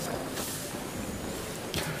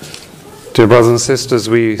Dear brothers and sisters,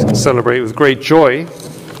 we celebrate with great joy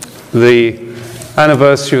the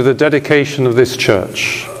anniversary of the dedication of this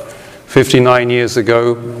church. 59 years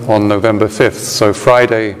ago on November 5th, so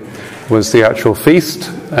Friday was the actual feast,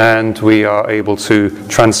 and we are able to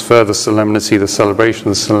transfer the solemnity, the celebration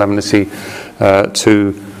of the solemnity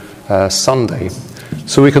to Sunday.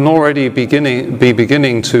 So we can already be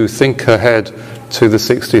beginning to think ahead to the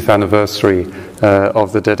 60th anniversary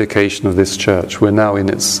of the dedication of this church. We're now in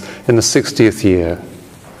the 60th year.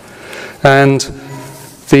 And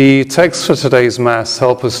the texts for today's Mass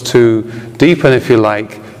help us to deepen, if you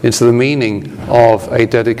like, into the meaning of a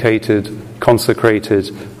dedicated, consecrated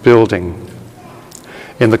building.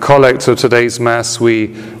 In the collect of today's Mass, we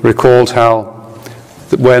recalled how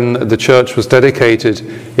when the church was dedicated,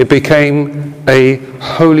 it became a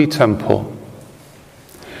holy temple,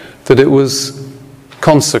 that it was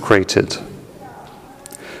consecrated,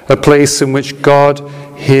 a place in which God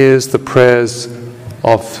hears the prayers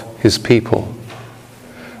of his people,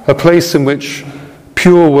 a place in which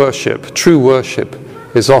pure worship, true worship,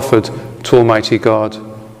 is offered to Almighty God,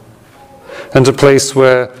 and a place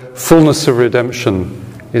where fullness of redemption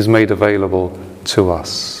is made available to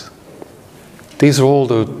us. These are all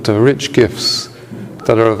the rich gifts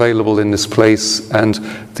that are available in this place, and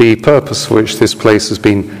the purpose for which this place has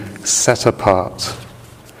been set apart.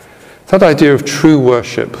 That idea of true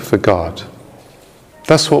worship for God,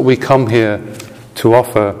 that's what we come here to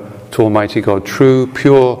offer to Almighty God, true,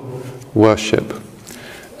 pure worship.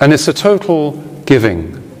 And it's a total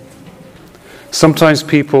giving. Sometimes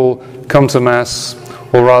people come to Mass,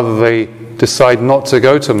 or rather they decide not to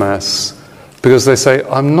go to Mass, because they say,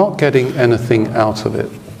 I'm not getting anything out of it.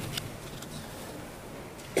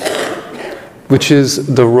 Which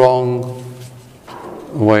is the wrong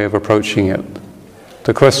way of approaching it.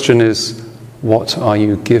 The question is, what are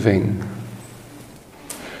you giving?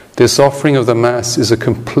 This offering of the Mass is a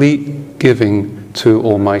complete giving to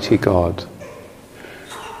Almighty God.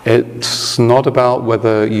 It's not about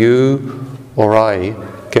whether you or I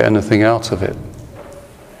get anything out of it.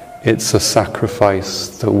 It's a sacrifice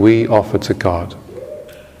that we offer to God.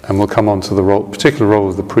 And we'll come on to the particular role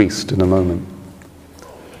of the priest in a moment.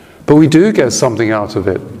 But we do get something out of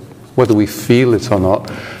it, whether we feel it or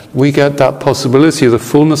not. We get that possibility of the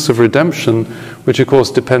fullness of redemption, which of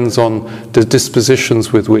course depends on the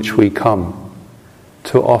dispositions with which we come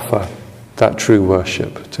to offer that true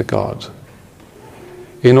worship to God.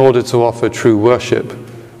 In order to offer true worship,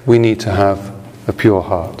 we need to have a pure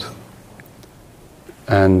heart.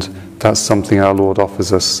 And that's something our Lord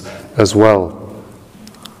offers us as well.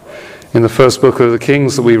 In the first book of the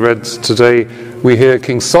Kings that we read today, we hear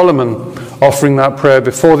King Solomon offering that prayer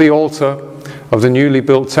before the altar of the newly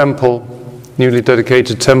built temple, newly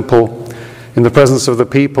dedicated temple, in the presence of the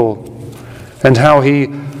people, and how he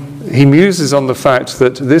muses on the fact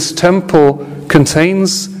that this temple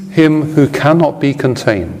contains him who cannot be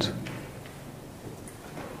contained.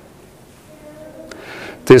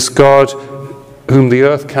 This God whom the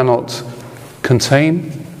earth cannot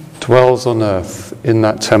contain dwells on earth in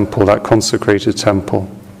that temple, that consecrated temple.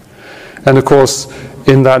 And of course,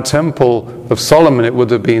 in that temple of Solomon, it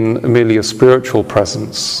would have been merely a spiritual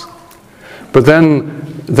presence. But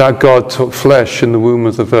then that God took flesh in the womb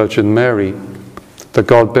of the Virgin Mary, the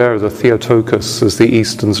God-bearer, the Theotokos, as the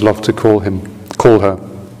Easterns love to call her.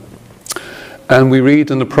 And we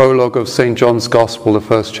read in the prologue of St. John's Gospel, the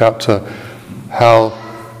first chapter, how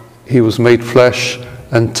he was made flesh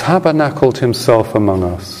and tabernacled himself among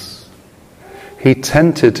us. He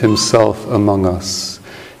tented himself among us.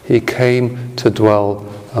 He came to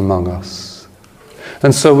dwell among us.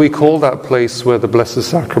 And so we call that place where the Blessed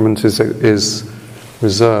Sacrament is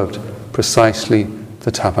reserved precisely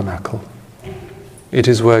the tabernacle. It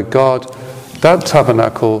is where God, that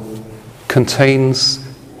tabernacle, contains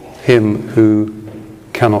him who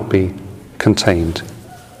cannot be contained.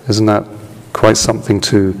 Isn't that quite something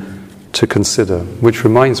to consider? Which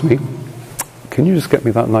reminds me, can you just get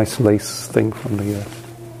me that nice lace thing from the...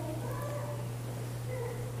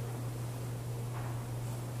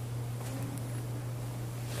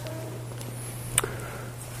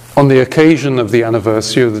 On the occasion of the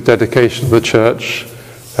anniversary of the dedication of the church,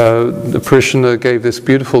 the parishioner gave this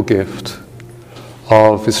beautiful gift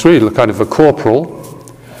of, it's really kind of a corporal,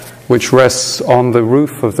 which rests on the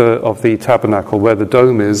roof of the tabernacle where the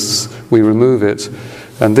dome is. We remove it,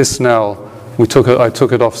 and this now, I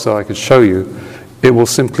took it off so I could show you. It will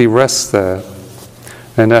simply rest there,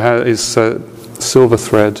 and it is silver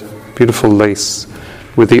thread, beautiful lace,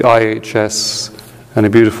 with the IHS and a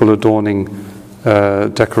beautiful adorning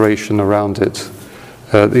decoration around it.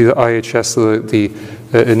 The IHS,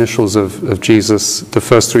 initials of Jesus, the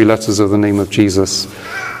first three letters of the name of Jesus.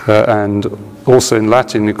 And also in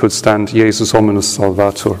Latin it could stand Jesus hominus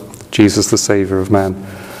salvator, Jesus the Saviour of man.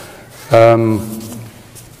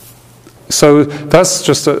 So that's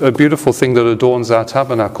just a beautiful thing that adorns our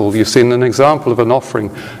tabernacle. You've seen an example of an offering.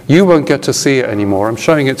 You won't get to see it anymore. I'm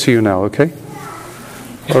showing it to you now, okay?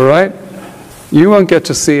 All right? You won't get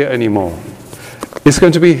to see it anymore. It's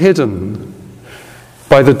going to be hidden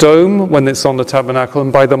by the dome when it's on the tabernacle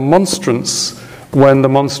and by the monstrance when the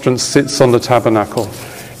monstrance sits on the tabernacle.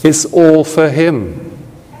 It's all for him.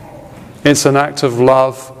 It's an act of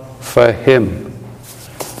love for him.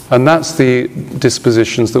 And that's the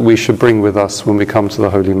dispositions that we should bring with us when we come to the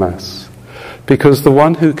Holy Mass. Because the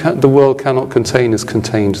one who the world cannot contain is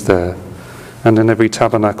contained there and in every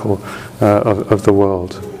tabernacle of the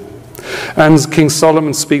world. And King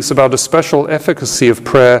Solomon speaks about a special efficacy of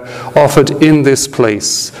prayer offered in this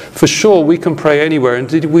place. For sure, we can pray anywhere,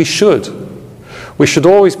 indeed we should. We should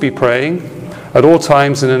always be praying at all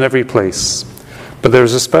times and in every place. But there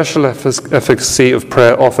is a special efficacy of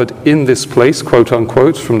prayer offered in this place, quote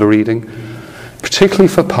unquote, from the reading, particularly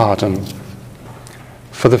for pardon,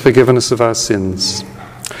 for the forgiveness of our sins.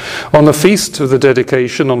 On the feast of the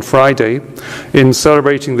dedication on Friday, in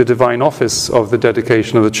celebrating the divine office of the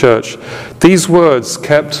dedication of the church, these words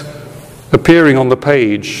kept appearing on the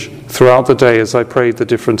page throughout the day as I prayed the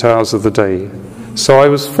different hours of the day. So I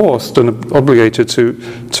was forced and obligated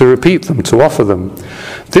to repeat them, to offer them.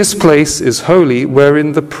 This place is holy,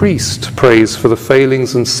 wherein the priest prays for the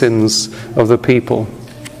failings and sins of the people.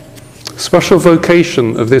 Special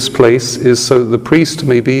vocation of this place is so that the priest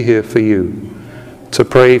may be here for you, to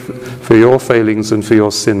pray for your failings and for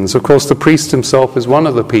your sins. Of course, the priest himself is one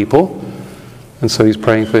of the people, and so he's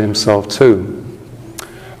praying for himself too.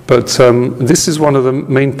 But this is one of the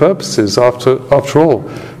main purposes, after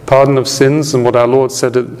all. Pardon of sins, and what our Lord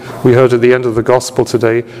said, we heard at the end of the Gospel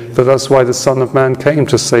today, that that's why the Son of Man came,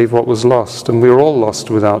 to save what was lost, and we are all lost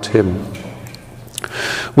without him.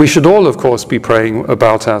 We should all, of course, be praying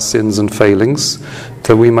about our sins and failings,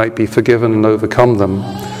 that we might be forgiven and overcome them.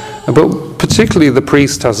 But particularly the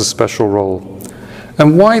priest has a special role.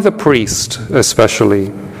 And why the priest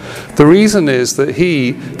especially? The reason is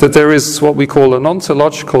that there is what we call an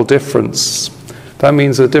ontological difference. That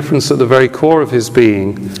means a difference at the very core of his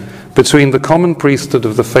being between the common priesthood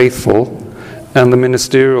of the faithful and the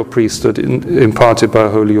ministerial priesthood imparted by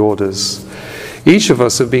holy orders. Each of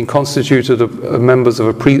us have been constituted of members of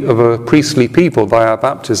a priestly people by our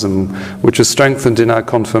baptism, which is strengthened in our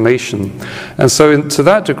confirmation. And so to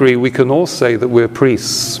that degree, we can all say that we're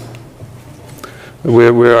priests.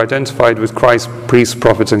 We're identified with Christ, priest,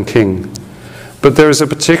 prophet, and king. But there is a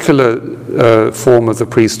particular form of the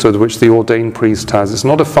priesthood which the ordained priest has. It's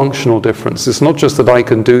not a functional difference. It's not just that I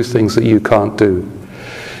can do things that you can't do.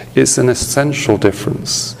 It's an essential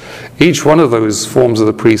difference. Each one of those forms of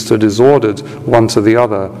the priesthood is ordered one to the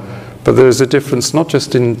other. But there is a difference not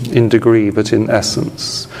just in degree, but in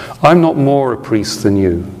essence. I'm not more a priest than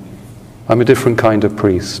you. I'm a different kind of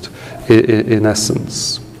priest in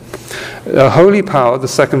essence. Holy power, the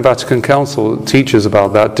Second Vatican Council teaches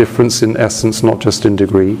about that difference in essence, not just in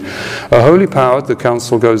degree. A holy power, the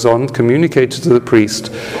Council goes on, communicated to the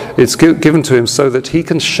priest. It's given to him so that he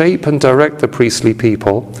can shape and direct the priestly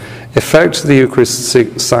people, effect the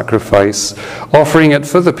Eucharistic sacrifice, offering it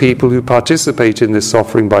for the people who participate in this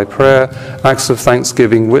offering by prayer, acts of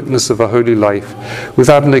thanksgiving, witness of a holy life, with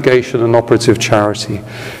abnegation and operative charity.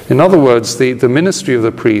 In other words, the ministry of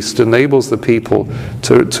the priest enables the people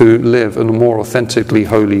to live a more authentically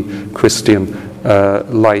holy Christian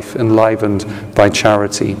life, enlivened by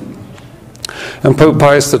charity. And Pope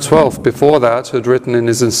Pius XII, before that, had written in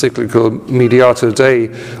his encyclical Mediator Dei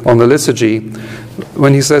on the liturgy,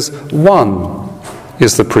 when he says, one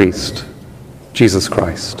is the priest, Jesus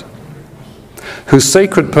Christ, whose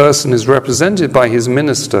sacred person is represented by his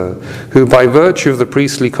minister, who by virtue of the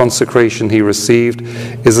priestly consecration he received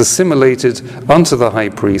is assimilated unto the high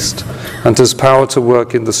priest and has power to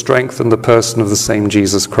work in the strength and the person of the same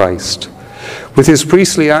Jesus Christ. With his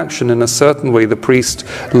priestly action, in a certain way, the priest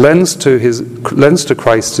lends to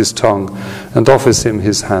Christ his tongue and offers him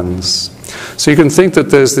his hands. So you can think that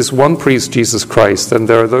there's this one priest, Jesus Christ, and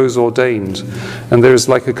there are those ordained, and there is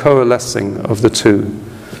like a coalescing of the two,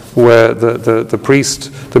 where the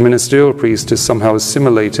priest, the ministerial priest, is somehow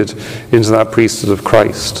assimilated into that priesthood of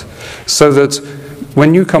Christ. So that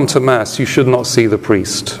when you come to Mass, you should not see the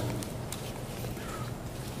priest.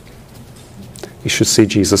 You should see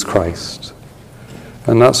Jesus Christ.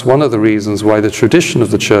 And that's one of the reasons why the tradition of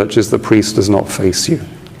the Church is the priest does not face you.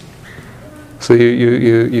 So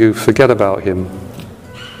you forget about him.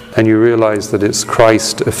 and you realize that it's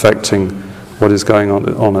Christ affecting what is going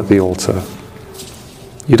on at the altar.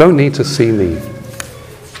 You don't need to see me,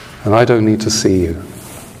 and I don't need to see you.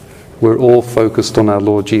 We're all focused on our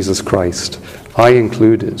Lord Jesus Christ, I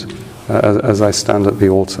included, as I stand at the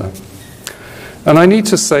altar. And I need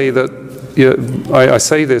to say that, I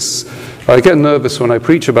say this, I get nervous when I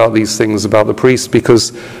preach about these things, about the priest,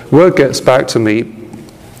 because word gets back to me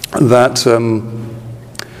that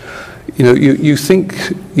you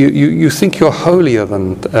think you're holier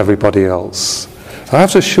than everybody else. I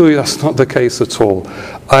have to assure you that's not the case at all.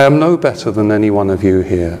 I am no better than any one of you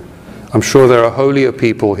here. I'm sure there are holier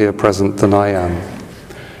people here present than I am.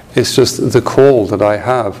 It's just the call that I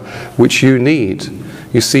have, which you need.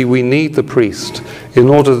 You see, we need the priest in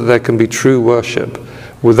order that there can be true worship.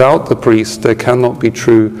 Without the priest, there cannot be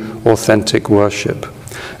true, authentic worship.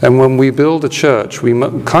 And when we build a church, we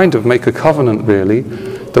kind of make a covenant, really,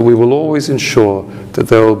 that we will always ensure that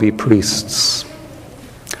there will be priests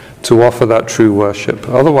to offer that true worship.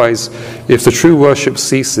 Otherwise, if the true worship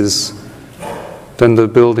ceases, then the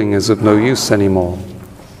building is of no use anymore.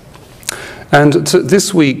 And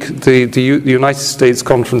this week, the United States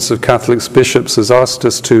Conference of Catholic Bishops has asked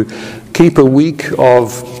us to keep a week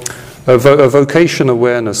of a vocation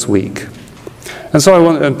awareness week. And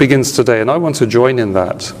so it begins today, and I want to join in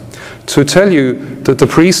that, to tell you that the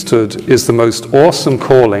priesthood is the most awesome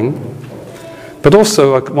calling, but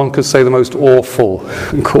also, one could say, the most awful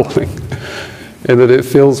calling, in that it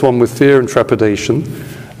fills one with fear and trepidation,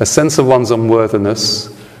 a sense of one's unworthiness,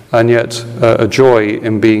 and yet a joy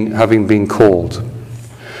in having been called.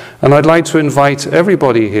 And I'd like to invite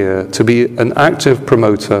everybody here to be an active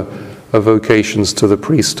promoter of vocations to the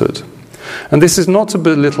priesthood. And this is not to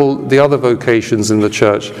belittle the other vocations in the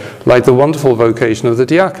church, like the wonderful vocation of the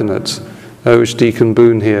diaconate, which Deacon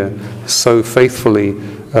Boone here so faithfully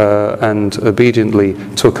and obediently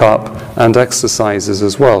took up and exercises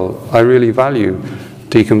as well. I really value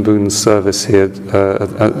Deacon Boone's service here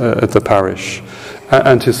at the parish,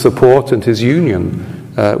 and his support and his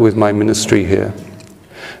union with my ministry here.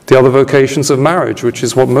 The other vocations of marriage, which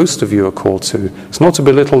is what most of you are called to. It's not to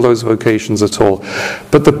belittle those vocations at all.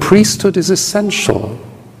 But the priesthood is essential.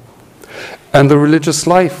 And the religious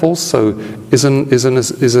life also is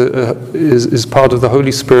part of the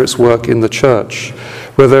Holy Spirit's work in the church,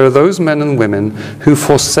 where there are those men and women who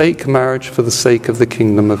forsake marriage for the sake of the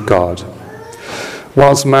kingdom of God.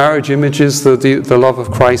 Whilst marriage images the love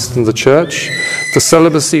of Christ and the church, the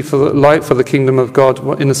celibacy for the life for the kingdom of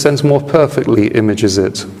God, in a sense, more perfectly images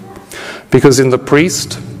it. Because in the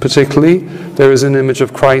priest, particularly, there is an image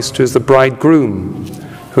of Christ who is the bridegroom,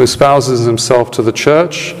 who espouses himself to the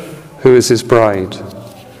church, who is his bride.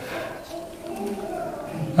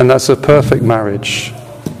 And that's a perfect marriage,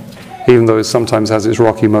 even though it sometimes has its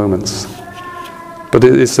rocky moments. But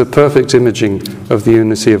it's a perfect imaging of the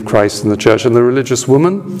unity of Christ and the church. And the religious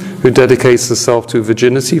woman who dedicates herself to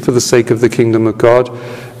virginity for the sake of the kingdom of God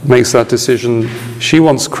makes that decision. She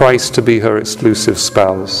wants Christ to be her exclusive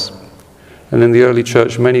spouse. And in the early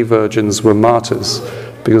church, many virgins were martyrs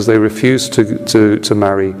because they refused to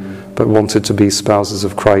marry, but wanted to be spouses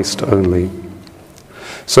of Christ only.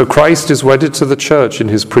 So Christ is wedded to the church in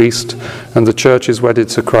his priest, and the church is wedded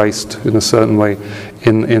to Christ in a certain way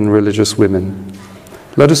in religious women.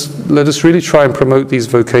 Let us really try and promote these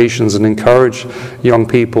vocations and encourage young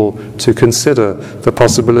people to consider the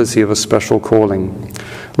possibility of a special calling.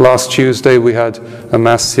 Last Tuesday we had a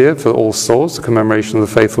Mass here for All Souls, the commemoration of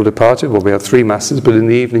the faithful departed. Well, we had 3 Masses, but in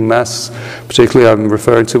the evening Mass, particularly I'm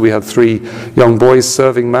referring to, we had 3 young boys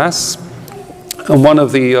serving Mass. And one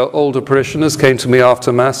of the older parishioners came to me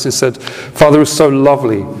after Mass and said, "Father, it was so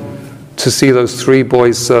lovely to see those 3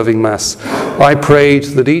 boys serving Mass. I prayed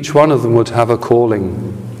that each one of them would have a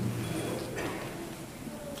calling."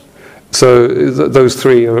 So those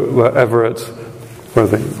 3 were Everett. Where are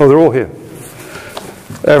they? Oh, they're all here.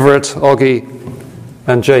 Everett, Oggy,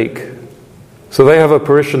 and Jake. So they have a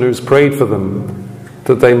parishioner who's prayed for them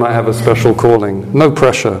that they might have a special calling. No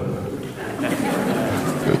pressure.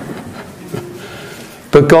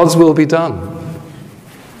 But God's will be done.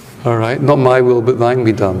 All right? Not my will, but thine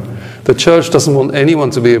be done. The church doesn't want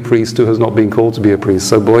anyone to be a priest who has not been called to be a priest.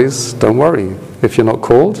 So boys, don't worry. If you're not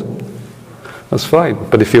called, that's fine.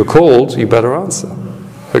 But if you're called, you better answer.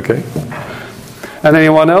 Okay? And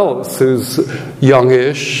anyone else who's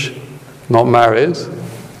youngish, not married,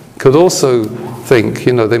 could also think,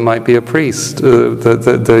 they might be a priest.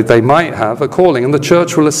 They might have a calling. And the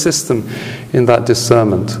church will assist them in that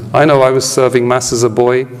discernment. I know I was serving Mass as a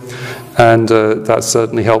boy, and that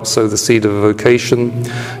certainly helped sow the seed of a vocation.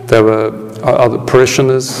 There were other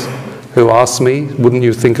parishioners who asked me, "Wouldn't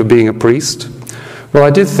you think of being a priest?" Well, I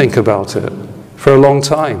did think about it for a long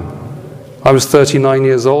time. I was 39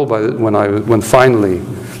 years old when finally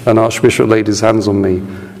an archbishop laid his hands on me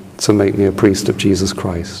to make me a priest of Jesus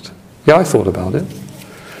Christ. Yeah, I thought about it,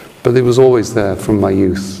 but it was always there from my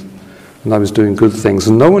youth, and I was doing good things,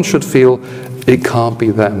 and no one should feel it can't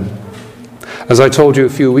be them. As I told you a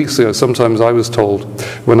few weeks ago, sometimes I was told,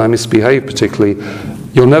 when I misbehaved particularly,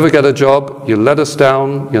 you'll never get a job, you let us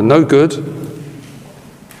down, you're no good.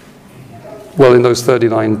 Well, in those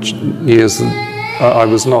 39 years, I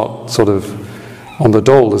was not sort of on the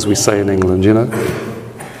dole, as we say in England, you know.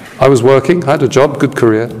 I was working, I had a job, good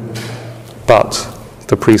career, but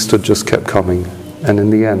the priesthood just kept coming, and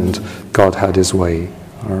in the end, God had his way,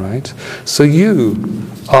 all right? So you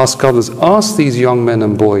ask others, ask these young men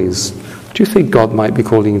and boys, do you think God might be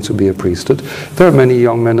calling you to be a priesthood? There are many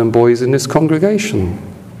young men and boys in this congregation.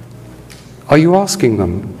 Are you asking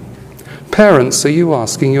them? Parents, are you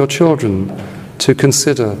asking your children to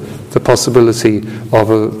consider the possibility of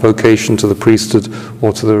a vocation to the priesthood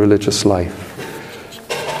or to the religious life?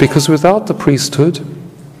 Because without the priesthood,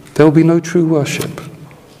 there will be no true worship.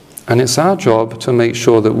 And it's our job to make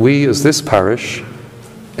sure that we, as this parish,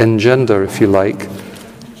 engender, if you like,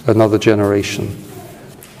 another generation.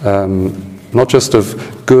 Not just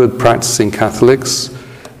of good practicing Catholics,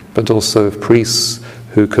 but also of priests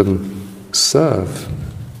who can serve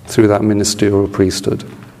through that ministerial priesthood.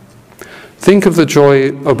 Think of the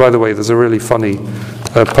joy. Oh, by the way, there's a really funny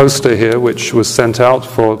poster here which was sent out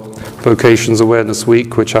for Vocations Awareness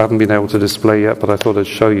Week, which I haven't been able to display yet, but I thought I'd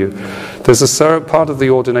show you. There's a part of the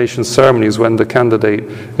ordination ceremony is when the candidate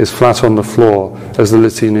is flat on the floor as the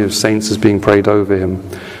Litany of Saints is being prayed over him.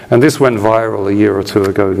 And this went viral a year or two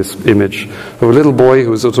ago, this image of a little boy who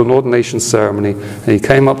was at an ordination ceremony, and he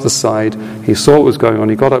came up the side, he saw what was going on,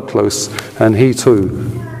 he got up close, and he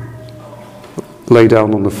too lay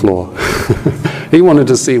down on the floor. He wanted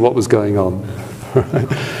to see what was going on.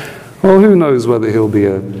 Well, who knows whether he'll be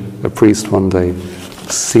a priest one day.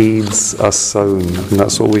 Seeds are sown, and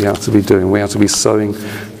that's what we have to be doing. We have to be sowing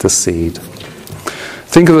the seed.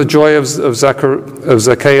 Think of the joy of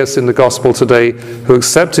Zacchaeus in the gospel today, who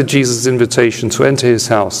accepted Jesus' invitation to enter his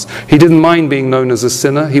house. He didn't mind being known as a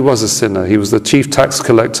sinner. He was a sinner. He was the chief tax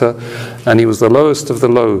collector, and he was the lowest of the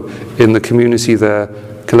low in the community there,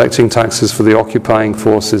 collecting taxes for the occupying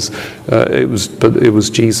forces. But it was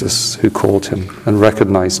Jesus who called him and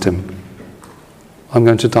recognized him. I'm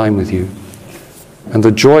going to dine with you. And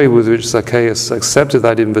the joy with which Zacchaeus accepted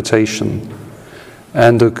that invitation,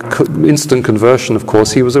 and an instant conversion, of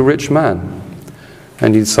course. He was a rich man,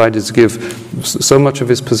 and he decided to give so much of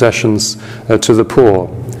his possessions to the poor.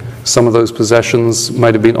 Some of those possessions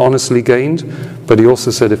might have been honestly gained, but he also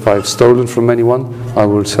said, if I have stolen from anyone, I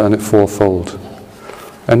will return it fourfold.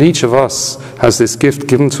 And each of us has this gift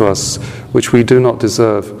given to us, which we do not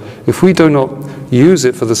deserve. If we do not use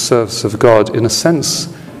it for the service of God, in a sense,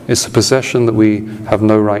 it's a possession that we have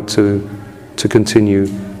no right to continue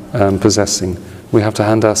possessing. We have to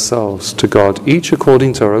hand ourselves to God, each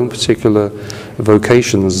according to our own particular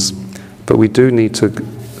vocations, but we do need to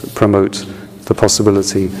promote the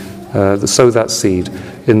possibility, sow that seed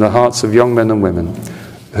in the hearts of young men and women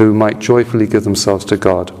who might joyfully give themselves to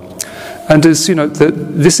God. And as you know,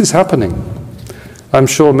 this is happening. I'm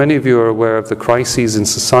sure many of you are aware of the crises in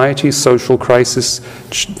society, social crises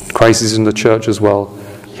in the church as well.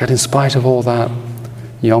 Yet in spite of all that,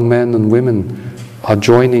 young men and women are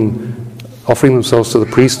offering themselves to the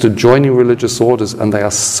priesthood, joining religious orders, and they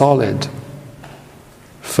are solid,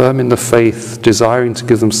 firm in the faith, desiring to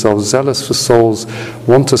give themselves, zealous for souls,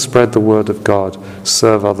 want to spread the word of God,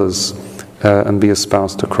 serve others, and be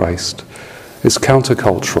espoused to Christ. It's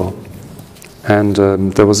countercultural, and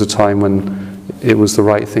there was a time when it was the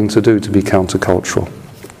right thing to do to be countercultural.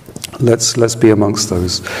 Let's be amongst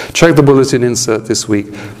those. Check the bulletin insert this week.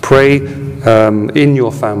 Pray in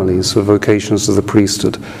your families for vocations to the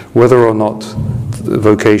priesthood, whether or not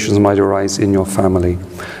vocations might arise in your family.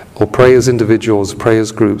 Or pray as individuals, pray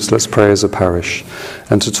as groups, let's pray as a parish.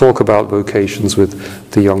 And to talk about vocations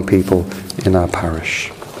with the young people in our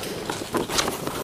parish.